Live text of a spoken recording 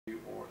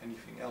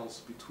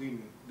else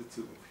between the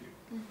two of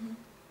you.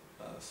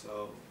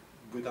 So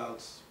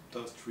without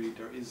those three,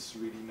 there is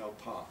really no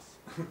path.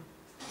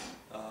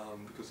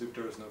 Because if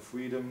there is no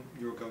freedom,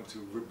 you're going to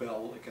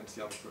rebel against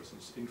the other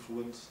person's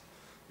influence.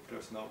 If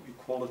there's no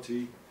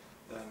equality,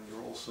 then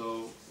you're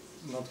also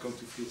not going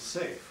to feel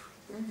safe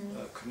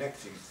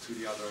connecting to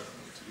the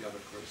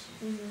other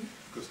person,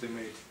 because they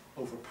may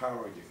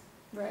overpower you,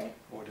 right?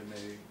 Or they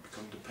may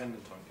become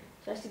dependent on you.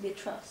 There has to be a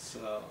trust.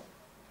 So,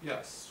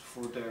 yes,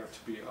 for there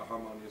to be a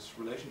harmonious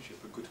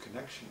relationship, a good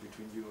connection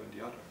between you and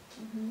the other,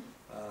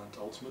 and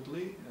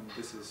ultimately, and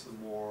this is a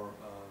more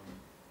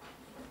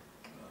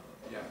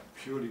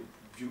purely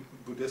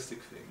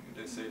Buddhistic thing,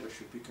 they say there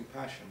should be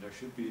compassion, there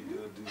should be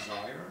the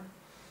desire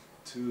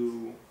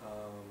to,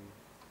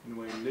 in a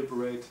way,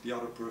 liberate the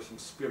other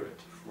person's spirit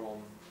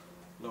from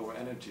lower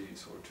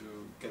energies, or to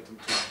get them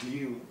to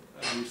deal,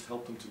 at least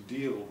help them to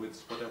deal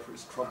with whatever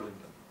is troubling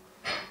them.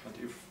 And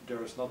if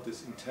there is not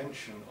this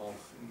intention of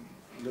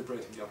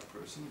liberating the other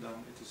person, then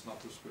it is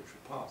not a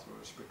spiritual path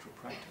or a spiritual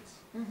practice.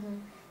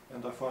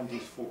 And I find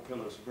these 4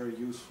 pillars a very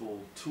useful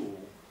tool,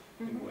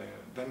 in a way,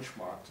 a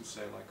benchmark to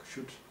say, like,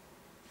 should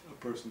a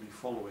person be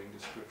following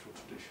the spiritual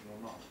tradition or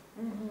not?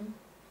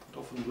 But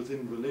often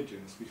within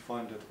religions we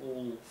find that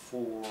all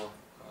 4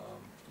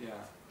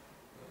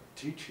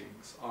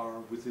 teachings are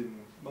within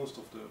most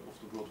of the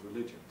world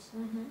religions.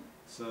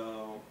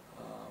 So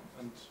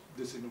and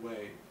this in a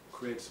way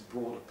creates a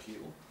broad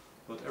appeal,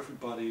 but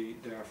everybody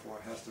therefore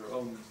has their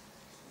own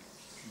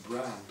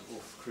brand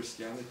of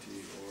Christianity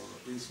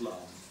or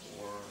Islam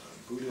or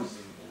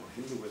Buddhism or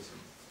Hinduism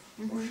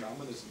or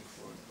shamanism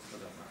for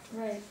that matter.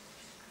 Right.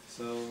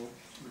 So,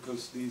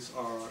 because these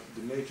are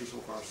the natures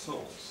of our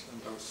souls,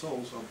 and our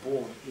souls are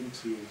born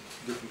into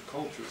different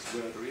cultures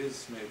where there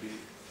is maybe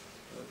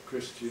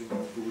Christian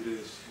or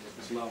Buddhist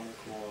or Islamic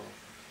or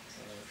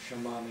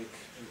shamanic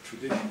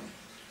tradition,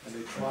 and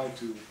they try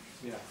to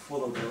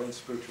follow their own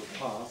spiritual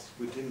path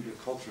within the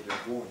culture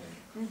they're born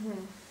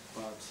in.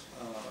 But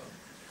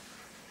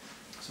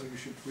so you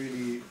should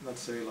really not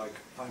say like,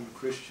 I'm a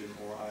Christian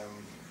or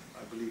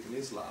I believe in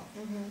Islam,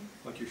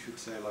 but you should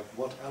say like,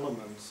 what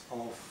elements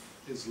of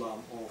Islam,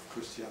 of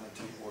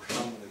Christianity or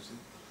shamanism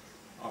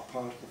are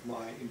part of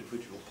my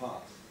individual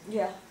path.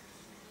 Yeah.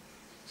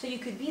 So you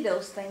could be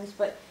those things,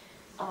 but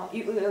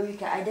you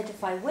can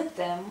identify with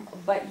them,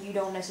 but you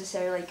don't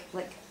necessarily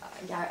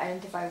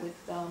identify with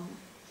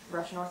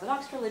Russian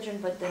Orthodox religion.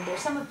 But then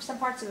there's some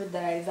parts of it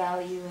that I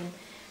value,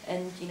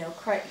 and you know,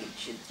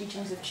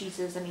 teachings of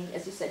Jesus. I mean,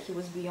 as you said, he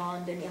was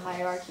beyond any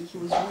hierarchy. He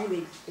was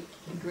really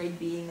a great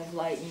being of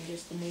light and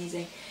just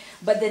amazing.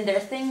 But then there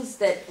are things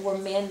that were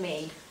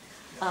man-made.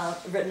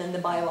 Written in the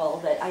Bible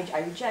that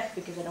I reject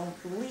because I don't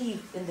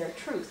believe in their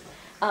truth.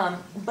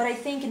 But I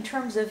think in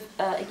terms of,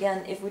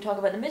 again, if we talk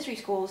about the mystery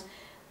schools,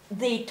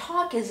 they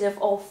talk as if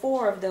all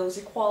 4 of those,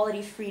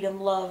 equality, freedom,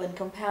 love, and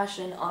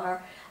compassion,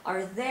 are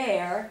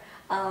there.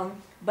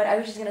 But I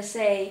was just going to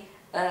say,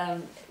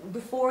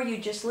 before you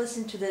just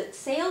listen to the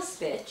sales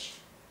pitch,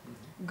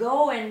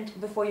 go and,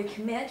 before you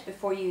commit,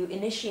 before you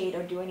initiate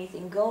or do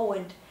anything, go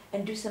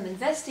and do some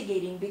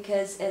investigating,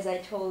 because as I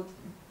told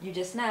you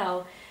just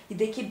now,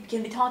 they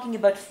can be talking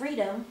about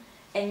freedom,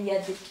 and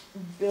yet they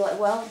be like,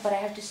 well, but I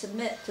have to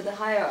submit to the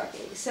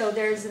hierarchy. So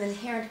there's an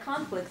inherent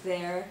conflict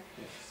there,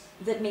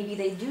 that maybe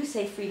they do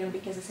say freedom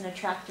because it's an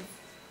attractive,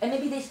 and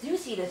maybe they do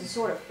see it as a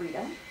sort of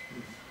freedom,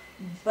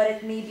 but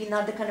it may be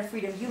not the kind of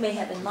freedom you may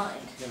have in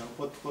mind. Yeah,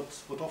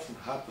 what often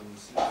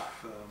happens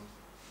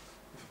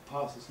if a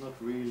path is not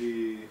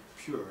really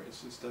pure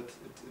is that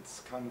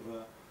it's kind of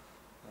a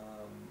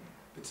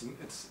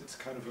it's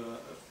kind of a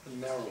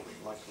narrowing,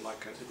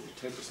 like it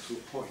tapers to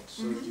a point.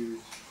 So you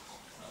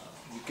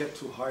get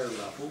to higher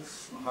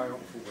levels, higher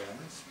of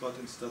awareness, but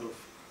instead of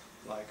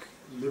like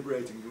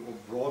liberating you or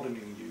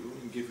broadening you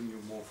and giving you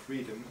more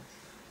freedom,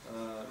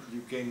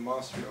 you gain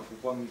mastery over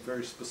one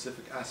very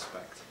specific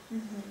aspect.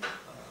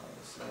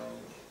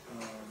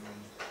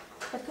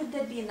 But could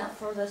that be enough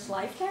for this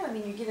lifetime? I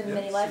mean, you're given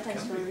many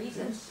lifetimes for a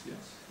reason.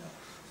 Yes.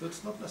 So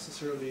it's not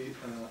necessarily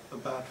a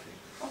bad thing.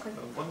 Okay.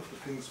 One of the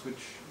things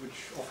which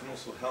often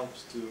also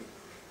helps to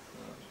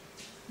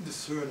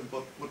discern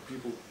what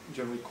people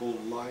generally call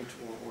light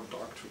or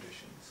dark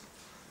traditions.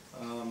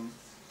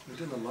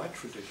 Within a light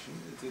tradition,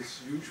 it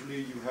is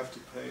usually you have to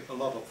pay a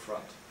lot up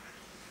front.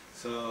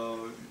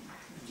 So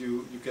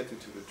you get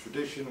into the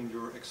tradition and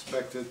you're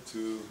expected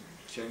to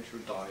change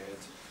your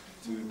diet,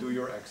 to do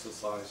your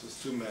exercises,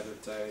 to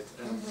meditate,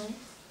 and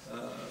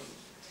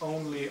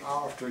only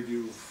after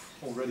you've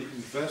already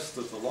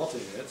invested a lot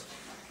in it,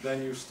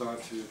 then you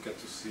start to get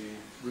to see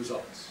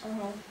results.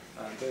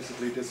 And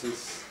basically this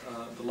is,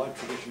 the light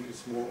tradition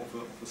is more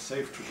of a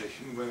safe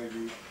tradition where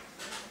you,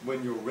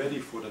 when you're ready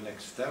for the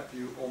next step,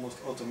 you almost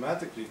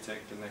automatically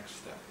take the next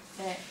step.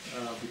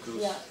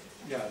 Because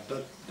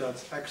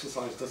that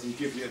exercise doesn't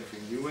give you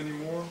anything new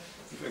anymore.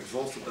 You've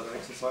exhausted that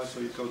exercise, so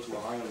you go to a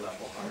higher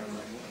level,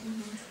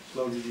 and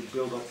slowly you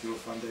build up your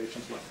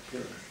foundations like a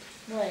pyramid.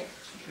 Right.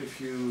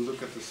 If you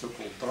look at the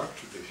so-called dark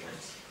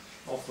traditions,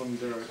 Often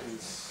there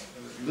is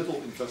little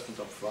investment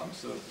up front,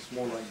 so it's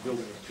more like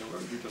building a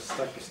pillar. You just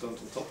stack the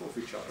stones on top of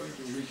each other,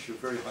 you reach a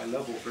very high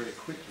level very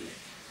quickly.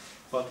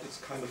 But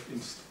it's kind of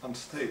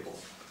unstable.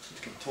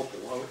 It can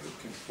topple over, it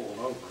can fall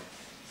over.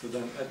 So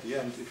then at the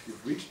end, if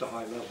you've reached a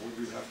high level,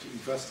 you have to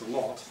invest a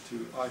lot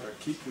to either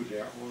keep you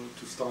there or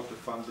to start the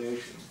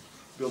foundation,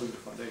 building the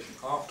foundation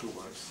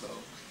afterwards, so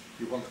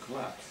you won't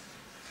collapse.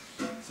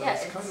 So yeah,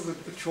 it's kind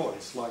of a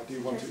choice, like do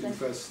you want to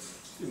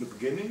invest in the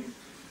beginning,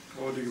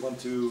 or do you want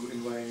to,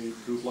 in a way,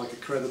 do it like a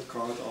credit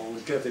card, I'll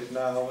get it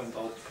now and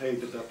I'll pay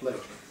the debt later.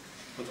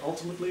 But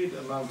ultimately the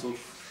amount of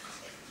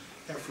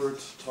effort,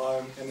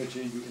 time,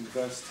 energy you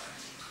invest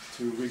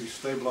to really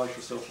stabilize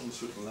yourself on a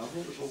certain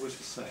level is always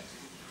the same.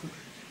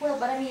 Well,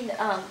 but I mean,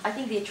 I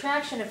think the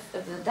attraction of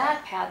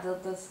that path,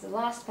 the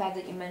last path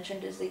that you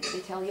mentioned, is they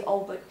tell you,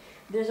 oh, but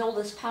there's all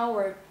this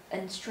power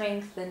and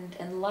strength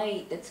and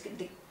light.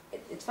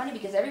 It's funny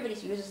because everybody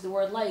uses the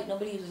word light,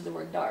 nobody uses the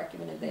word dark,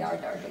 even if they are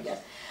dark, I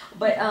guess.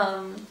 But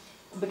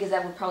because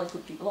that would probably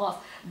put people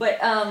off. But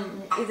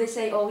if they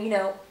say, oh, you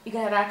know, you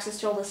can have access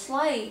to all this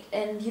light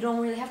and you don't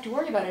really have to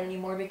worry about it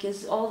anymore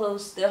because all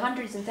the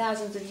hundreds and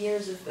thousands of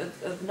years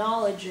of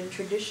knowledge and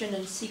tradition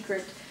and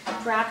secret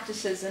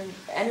practices and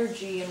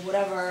energy and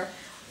whatever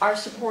are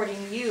supporting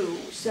you,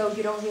 so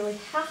you don't really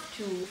have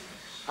to.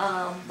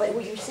 But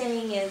what you're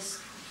saying is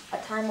a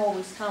time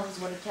always comes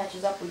when it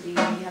catches up with you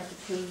and you have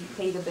to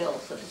pay the bill,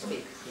 so to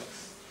speak.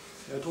 Yes.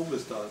 Yeah, it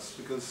always does,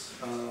 because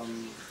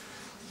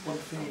one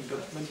thing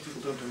that many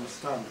people don't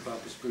understand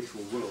about the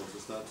spiritual world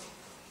is that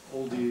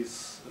all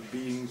these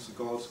beings,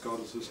 gods,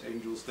 goddesses,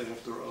 angels, they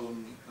have their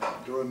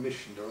own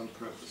mission, their own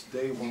purpose.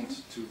 They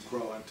want to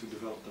grow and to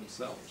develop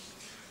themselves.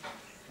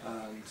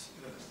 And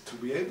to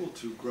be able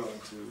to grow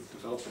and to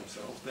develop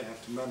themselves, they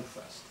have to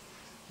manifest.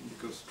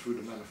 Because through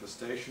the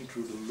manifestation,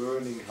 through the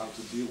learning how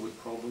to deal with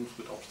problems,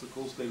 with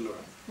obstacles, they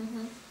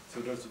learn. So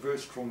there's a very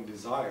strong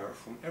desire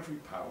from every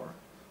power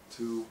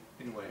to,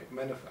 in a way,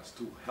 manifest,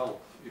 to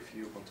help, if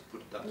you want to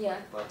put it that way.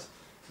 But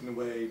in a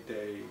way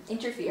they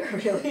interfere,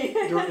 really.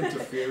 They're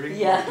interfering,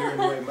 they're in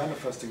a way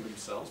manifesting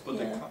themselves, but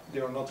they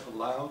are not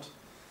allowed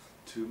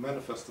to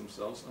manifest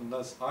themselves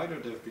unless either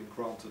they've been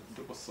granted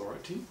the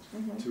authority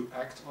to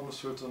act on a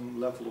certain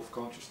level of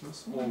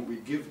consciousness, or we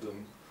give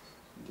them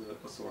the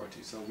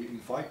authority. So we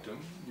invite them,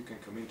 you can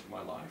come into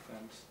my life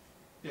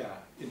and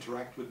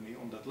interact with me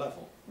on that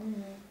level.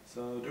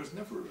 So there's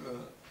never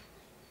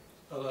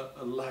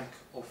a lack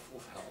of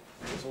help.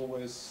 There's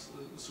always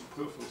a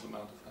superfluous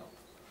amount of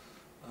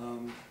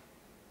help.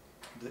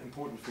 The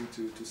important thing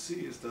to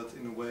see is that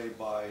in a way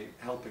by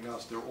helping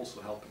us, they're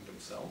also helping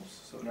themselves.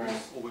 So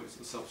there's always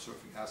a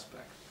self-serving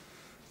aspect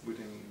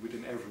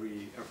within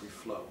every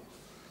flow.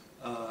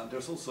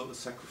 There's also a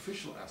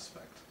sacrificial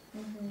aspect,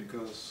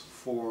 because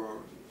for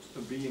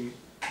a being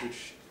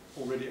which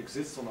already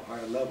exists on a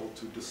higher level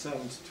to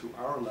descend to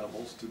our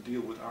levels, to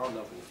deal with our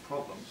level of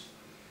problems,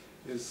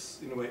 is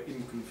in a way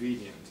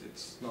inconvenient.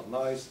 It's not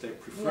nice. They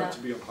prefer to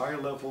be on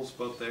higher levels,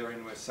 but they are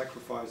in a way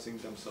sacrificing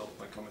themselves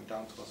by coming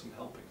down to us and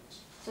helping us.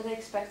 So they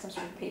expect some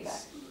sort of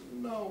payback?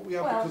 No,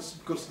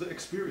 because the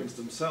experience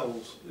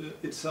themselves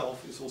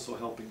itself is also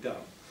helping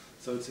them.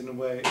 So it's in a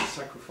way a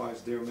sacrifice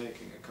they're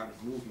making, a kind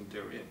of movement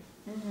they're in.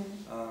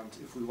 And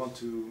if we want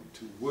to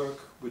work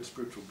with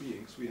spiritual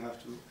beings, we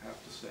have to have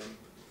the same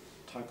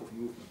type of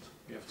movement.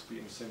 We have to be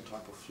in the same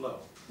type of flow.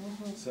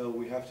 So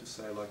we have to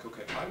say, like,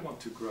 okay, I want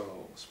to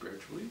grow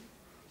spiritually,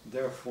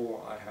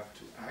 therefore I have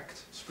to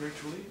act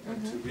spiritually,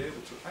 and to be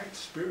able to act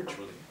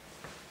spiritually,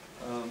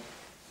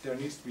 there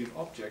needs to be an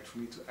object for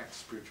me to act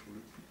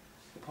spiritually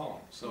upon.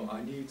 So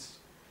I need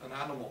an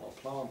animal,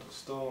 a plant, a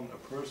stone,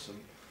 a person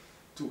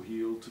to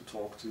heal, to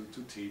talk to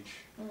teach,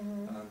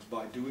 and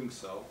by doing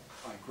so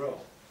I grow,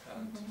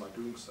 and by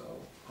doing so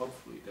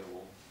hopefully they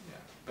will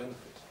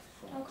benefit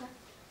from it.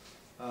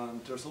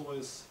 And there's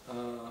always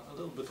a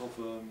little bit of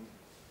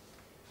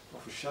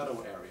a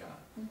shadow area,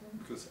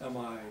 because am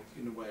I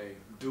in a way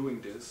doing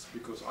this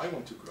because I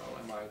want to grow?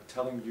 Am I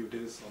telling you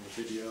this on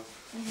the video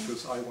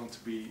because I want to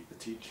be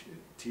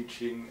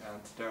teaching,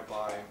 and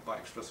thereby by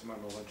expressing my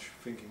knowledge,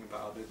 thinking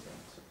about it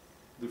and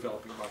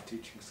developing my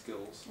teaching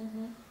skills?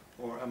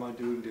 Or am I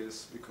doing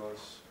this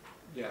because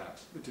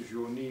it is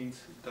your need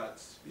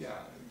that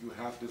you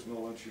have this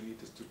knowledge, you need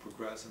this to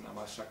progress, and am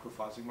I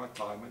sacrificing my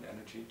time and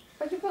energy?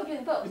 But you're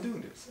doing both. You're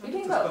doing this. You're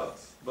doing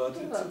both. But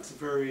it's a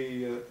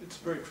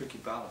very tricky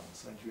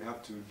balance, and you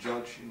have to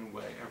judge in a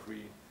way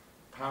every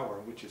power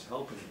which is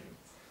helping you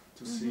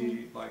to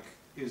see, like,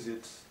 is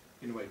it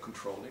in a way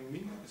controlling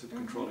me? Is it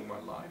controlling my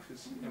life?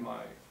 Am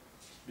I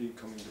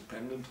becoming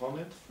dependent on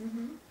it?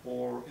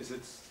 Or is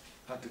it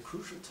at the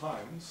crucial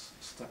times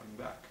stepping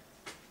back?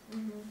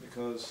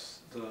 Because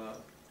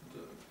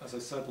as I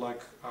said,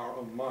 like our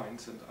own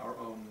minds and our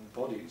own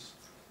bodies,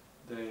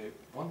 they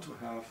want to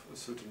have a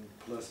certain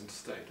pleasant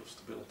state of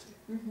stability.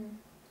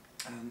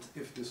 And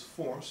if this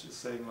force is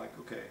saying, like,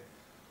 okay,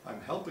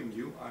 I'm helping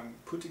you, I'm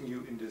putting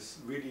you in this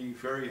really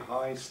very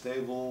high,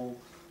 stable,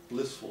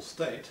 blissful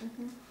state,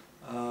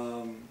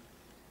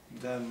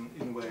 then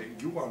in a way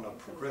you are not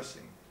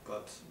progressing.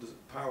 but the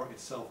power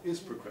itself is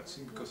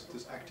progressing because it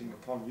is acting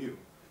upon you,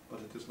 but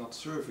it is not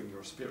serving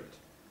your spirit.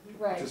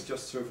 Right. It is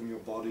just serving your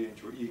body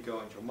and your ego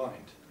and your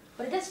mind.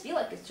 But it does feel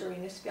like it's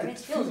serving your spirit. I mean,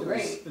 it feels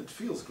great. It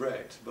feels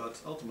great, but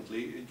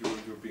ultimately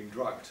you're being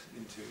drugged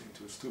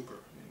into a stupor,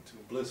 into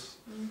bliss,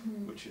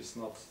 which is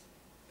not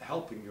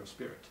helping your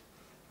spirit.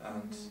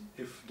 And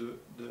if the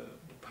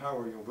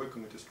power you're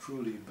working with is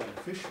truly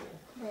beneficial,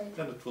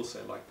 then it will say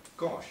like,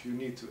 gosh, you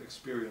need to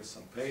experience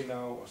some pain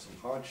now, or some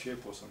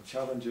hardship, or some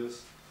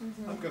challenges.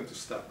 I'm going to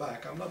step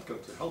back. I'm not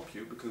going to help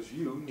you because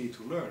you need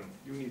to learn.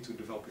 You need to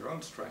develop your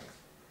own strength.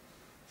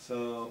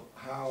 So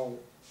how,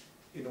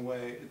 in a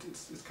way,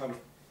 it's kind of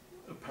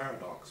a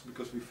paradox,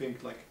 because we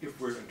think like if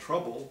we're in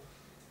trouble,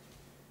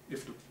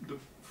 if the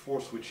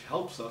force which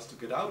helps us to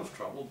get out of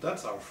trouble,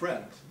 that's our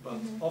friend, but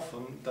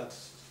often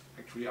that's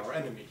actually our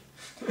enemy,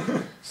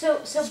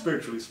 so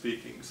spiritually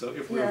speaking. So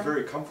if we're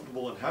very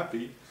comfortable and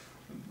happy,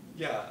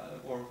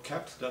 or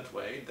kept that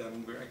way,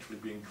 then we're actually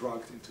being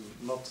drugged into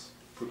not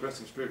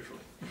progressing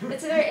spiritually.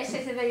 It's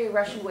a very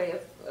Russian way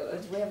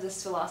of, we have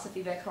this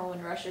philosophy back home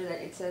in Russia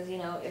that it says, you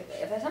know,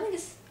 if something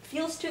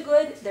feels too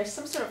good, there's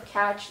some sort of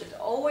catch, there's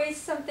always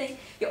something,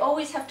 you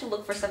always have to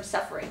look for some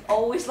suffering,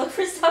 always look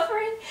for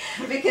suffering,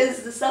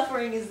 because the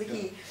suffering is the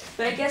key.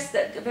 But I guess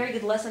that a very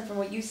good lesson from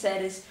what you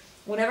said is,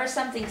 whenever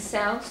something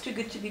sounds too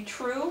good to be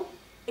true,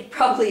 it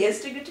probably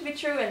is too good to be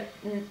true,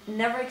 and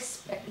never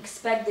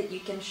expect that you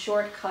can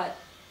shortcut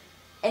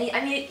any,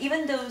 I mean,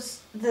 even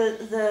those,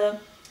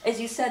 as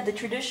you said, the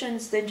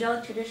traditions, the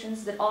angelic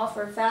traditions that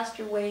offer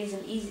faster ways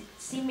and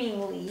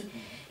seemingly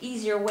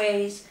easier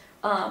ways,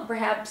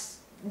 perhaps,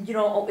 you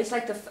know, it's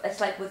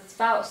like with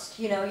Faust,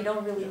 you know, you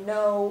don't really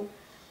know,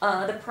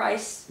 the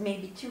price may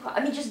be too high.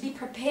 I mean, just be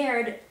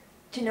prepared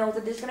to know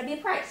that there's going to be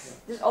a price. Yeah.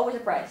 There's always a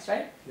price,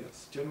 right?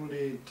 Yes.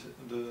 Generally,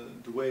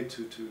 the way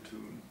to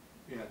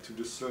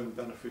discern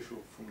beneficial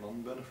from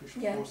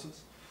non-beneficial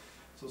forces.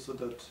 It's also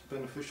that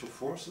beneficial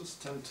forces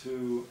tend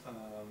to,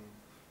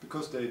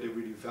 because they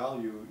really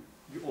value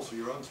also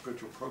your own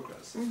spiritual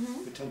progress,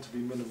 they tend to be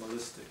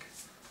minimalistic.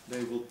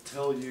 They will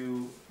tell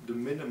you the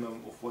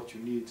minimum of what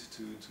you need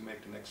to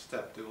make the next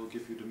step. They will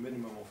give you the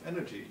minimum of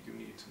energy you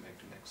need to make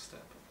the next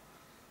step.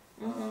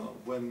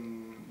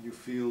 When you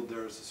feel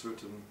there's a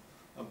certain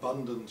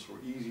abundance or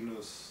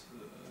easiness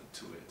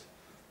to it,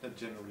 that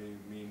generally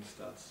means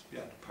that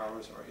the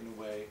powers are in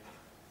a way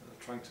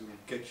trying to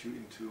get you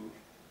into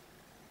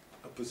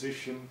a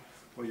position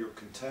where you're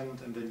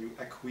content, and then you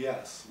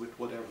acquiesce with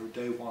whatever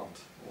they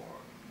want or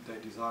they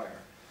desire.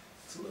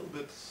 It's a little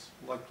bit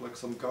like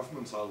some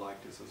governments are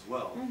like this as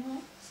well.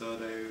 So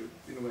they,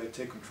 in a way,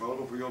 take control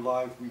over your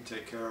life. We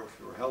take care of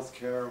your health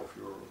care, of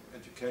your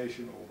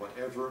education, or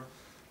whatever,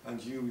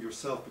 and you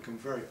yourself become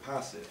very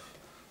passive.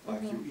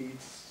 Like you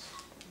eat,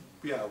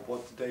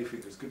 what they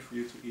think is good for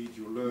you to eat.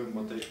 You learn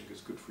what they think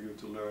is good for you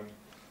to learn,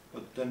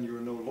 but then you're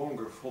no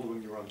longer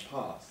following your own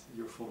path.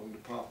 You're following the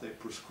path they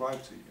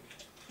prescribe to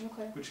you,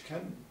 which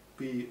can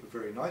be a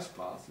very nice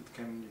path. You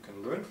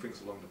can learn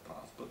things along the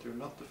path, but they're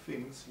not the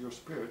things your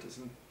spirit is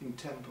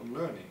intent on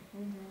learning.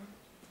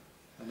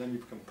 And then you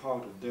become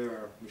part of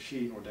their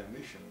machine or their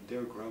mission.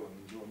 They're growing,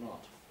 and you're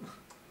not.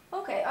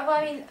 Okay, well,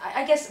 I mean,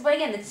 I guess, but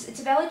again, it's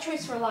a valid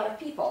choice for a lot of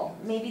people.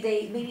 Maybe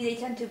they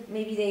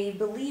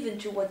believe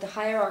into what the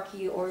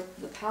hierarchy or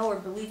the power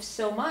believes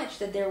so much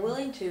that they're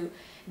willing to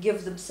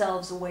give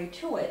themselves away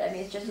to it. I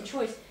mean, it's just a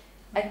choice.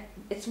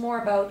 It's more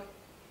about,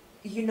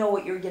 you know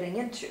what you're getting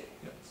into.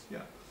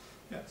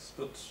 Yes,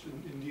 but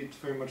indeed,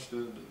 very much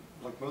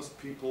like most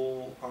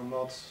people are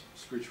not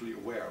spiritually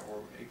aware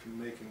or even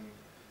making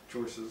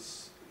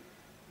choices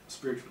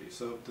spiritually.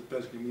 So that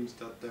basically means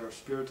that their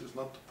spirit is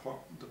not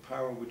the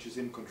power which is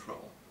in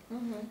control.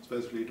 It's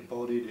basically the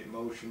body, the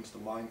emotions, the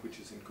mind which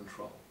is in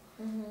control.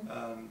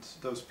 And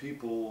those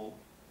people,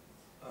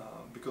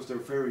 because they're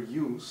very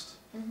used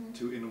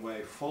to, in a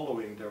way,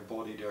 following their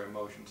body, their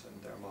emotions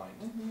and their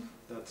mind,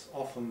 that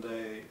often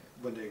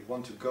when they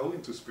want to go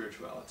into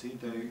spirituality,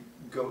 they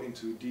go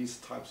into these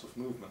types of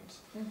movements,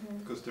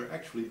 because they're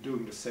actually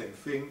doing the same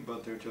thing,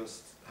 but they're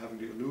just having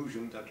the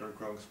illusion that they're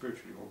growing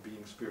spiritually or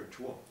being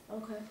spiritual.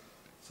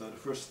 So the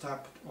first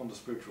step on the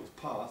spiritual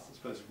path is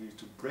basically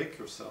to break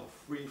yourself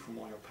free from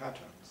all your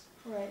patterns.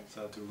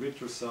 So to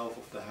rid yourself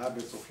of the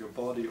habits of your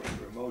body, of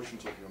your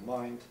emotions, of your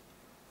mind,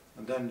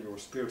 and then your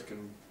spirit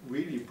can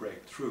really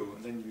break through,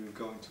 and then you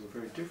go into a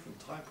very different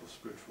type of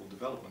spiritual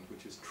development,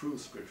 which is true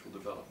spiritual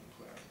development,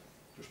 where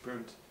your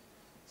spirit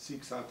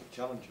seeks out the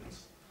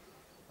challenges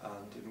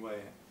and in a way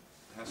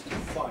has to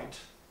fight,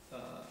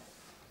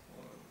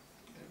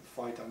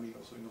 I mean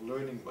also in a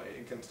learning way,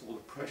 against all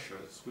the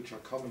pressures which are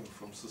coming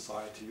from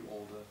society,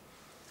 all the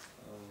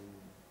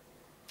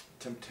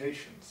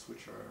temptations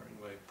which are in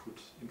a way put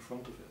in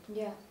front of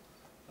it.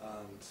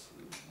 And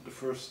the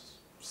first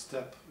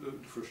step, the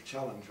first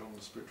challenge on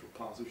the spiritual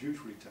path is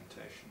usually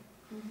temptation.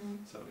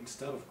 So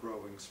instead of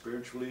growing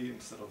spiritually,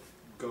 instead of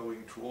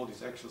going through all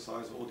these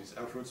exercises, all these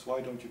efforts,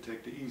 why don't you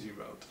take the easy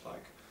road?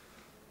 Like,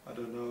 I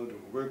don't know, do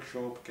a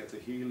workshop, get a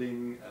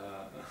healing,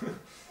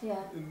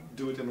 Yeah.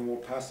 do it in a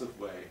more passive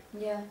way,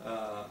 Yeah.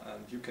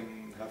 and you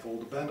can have all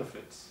the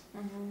benefits.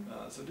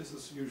 Mm-hmm. So this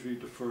is usually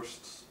the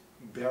first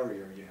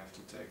barrier you have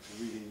to take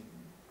to really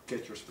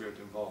get your spirit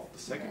involved. The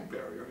second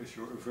barrier is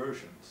your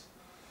aversions.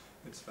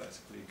 It's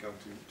basically going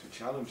to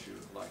challenge you,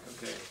 like,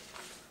 okay,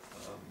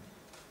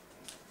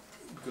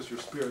 because your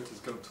spirit is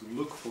going to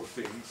look for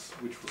things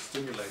which will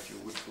stimulate you,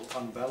 which will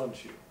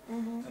unbalance you.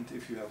 Mm-hmm. And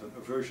if you have an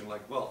aversion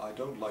like, well, I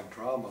don't like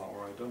drama,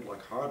 or I don't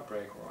like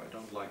heartbreak, or I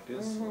don't like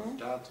this or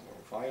that,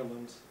 or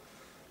violence,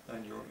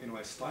 then you're in a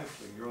way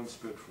stifling your own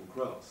spiritual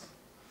growth.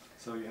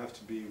 So you have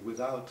to be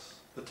without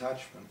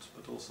attachment,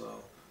 but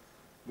also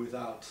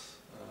without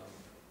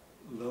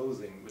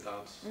loathing,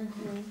 without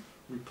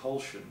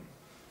repulsion,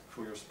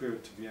 for your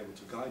spirit to be able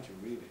to guide you,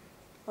 really.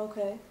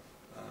 Okay.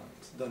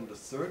 And then the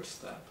third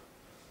step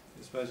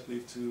is basically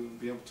to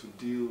be able to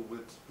deal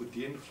with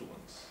the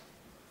influence.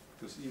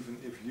 Because even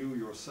if you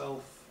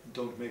yourself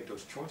don't make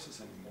those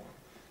choices anymore,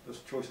 those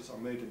choices are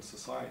made in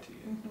society,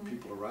 and the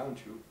people around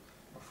you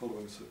are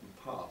following a certain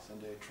path,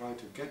 and they try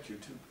to get you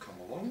to come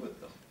along with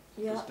them,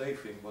 because they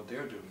think what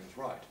they're doing is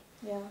right.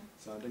 Yeah.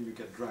 So then you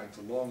get dragged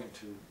along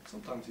into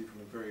sometimes even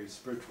a very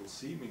spiritual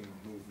seeming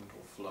movement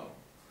or flow.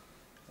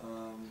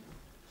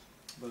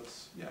 But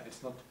yeah,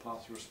 it's not the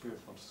path your spirit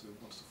wants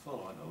to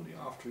follow, and only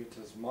after it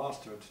has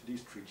mastered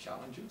these three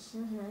challenges,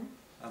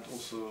 and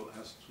also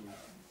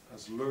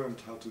has learned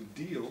how to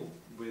deal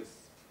with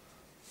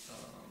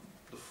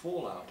the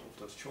fallout of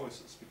those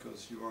choices,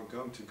 because you are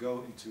going to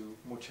go into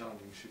more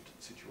challenging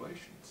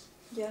situations.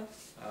 Yeah.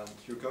 And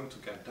you're going to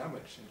get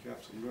damaged, and you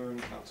have to learn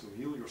how to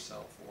heal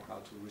yourself, or how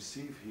to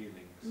receive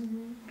healings,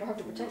 Or how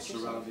to from your protect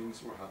yourself.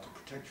 surroundings, or how to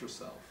protect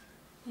yourself.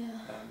 Yeah.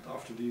 And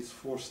after these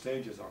 4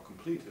 stages are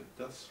completed,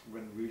 that's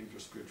when really your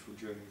spiritual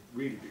journey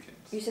really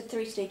begins. You said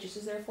 3 stages.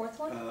 Is there a 4th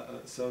one?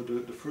 So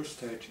the first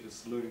stage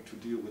is learning to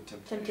deal with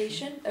temptation.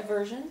 Temptation,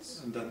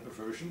 aversions. And then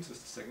aversions is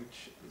the second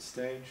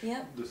stage.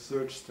 Yeah. The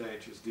third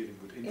stage is dealing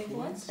with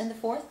influence. And the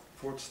 4th?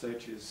 Fourth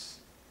stage is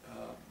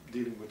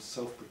dealing with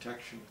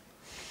self-protection,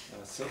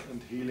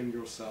 and healing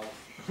yourself.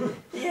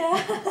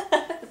 Yeah.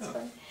 That's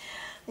funny.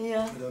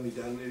 Yeah. And only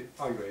then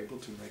are you able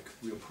to make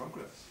real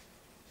progress.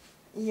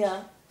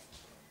 Yeah.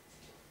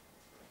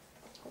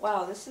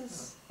 Wow, this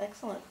is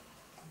excellent.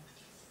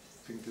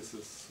 I think this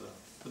is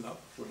enough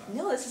for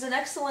now. No, this is an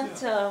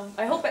excellent,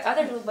 I hope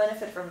others will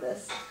benefit from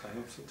this. I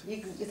hope so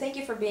too. Thank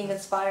you for being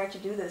inspired to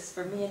do this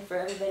for me and for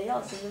everybody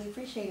else. I really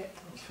appreciate it.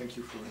 Thank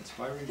you for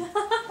inspiring me.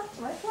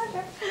 My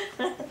pleasure.